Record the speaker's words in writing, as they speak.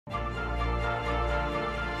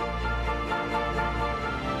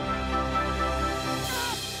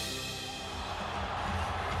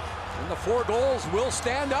4 goals will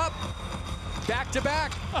stand up. Back to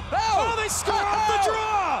back. Oh, they score off the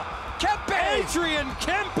draw! Kempe! Adrian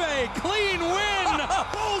Kempe, clean win!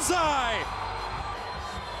 Bullseye!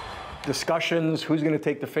 Discussions, who's going to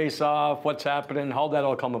take the face-off, what's happening, how'd that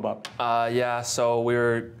all come about? Yeah, so we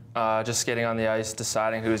were just skating on the ice,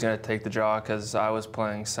 deciding who was going to take the draw because I was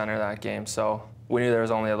playing center that game. So we knew there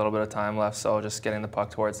was only a little bit of time left, so just getting the puck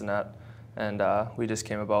towards the net. And we just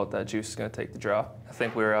came about that Juice is going to take the draw. I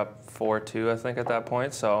think we were up 4-2, I think, at that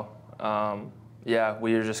point. So, yeah,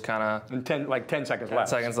 we were just kind of... Like 10 seconds 10 left.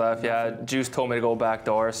 seconds left, yeah. Juice told me to go back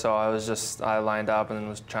door, so I lined up and then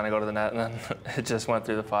was trying to go to the net, and then it just went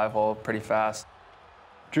through the 5-hole pretty fast.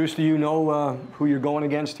 Juice, do you know who you're going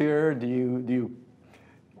against here? Do you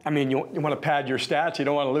I mean, you want to pad your stats, you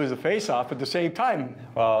don't want to lose the face-off, at the same time,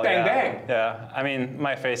 well, bang, yeah, bang. Yeah, I mean,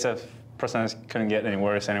 my face-off percentage couldn't get any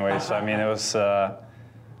worse anyway, so I mean, it was...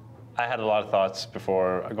 I had a lot of thoughts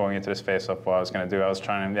before going into this face-off what I was going to do. I was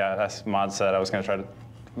trying, yeah, as Mod said, I was going to try to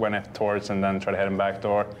win it towards and then try to hit him back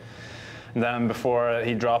door. And then before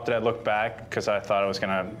he dropped it, I looked back because I thought I was going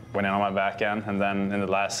to win it on my back end. And then in the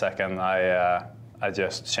last second, I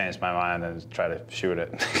just changed my mind and tried to shoot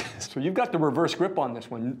it. So you've got the reverse grip on this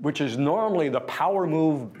one, which is normally the power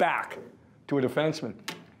move back to a defenseman.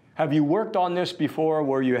 Have you worked on this before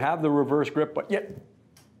where you have the reverse grip, but yet...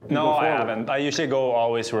 No, I haven't. I usually go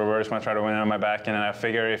always reverse when I try to win it on my back end, and I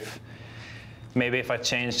figure maybe if I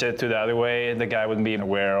changed it to the other way, the guy wouldn't be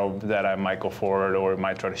aware of that I might go forward or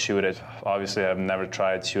might try to shoot it. Obviously, I've never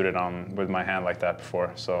tried to shoot it with my hand like that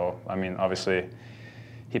before. So, I mean, obviously,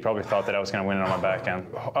 he probably thought that I was going to win it on my back end.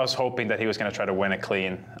 I was hoping that he was going to try to win it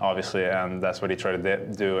clean, obviously, and that's what he tried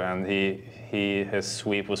to do. And his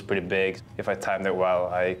sweep was pretty big. If I timed it well,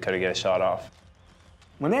 I could have get a shot off.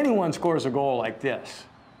 When anyone scores a goal like this,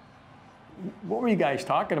 what were you guys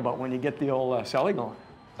talking about when you get the old celly going?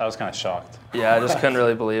 I was kind of shocked. Yeah, I just couldn't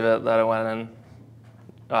really believe it that it went in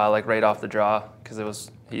like right off the draw because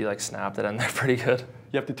he like snapped it in there pretty good.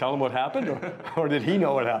 You have to tell him what happened, or did he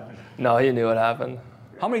know what happened? No, he knew what happened.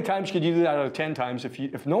 How many times could you do that out of 10 times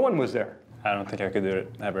if no one was there? I don't think I could do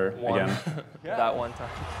it ever again. Yeah. That one time.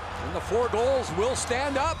 And the 4 goals will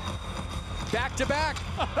stand up. Back to back.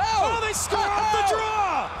 Oh, they score off the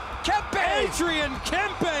draw! Kempe! Adrian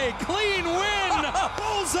Kempe, clean win!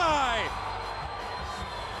 Bullseye!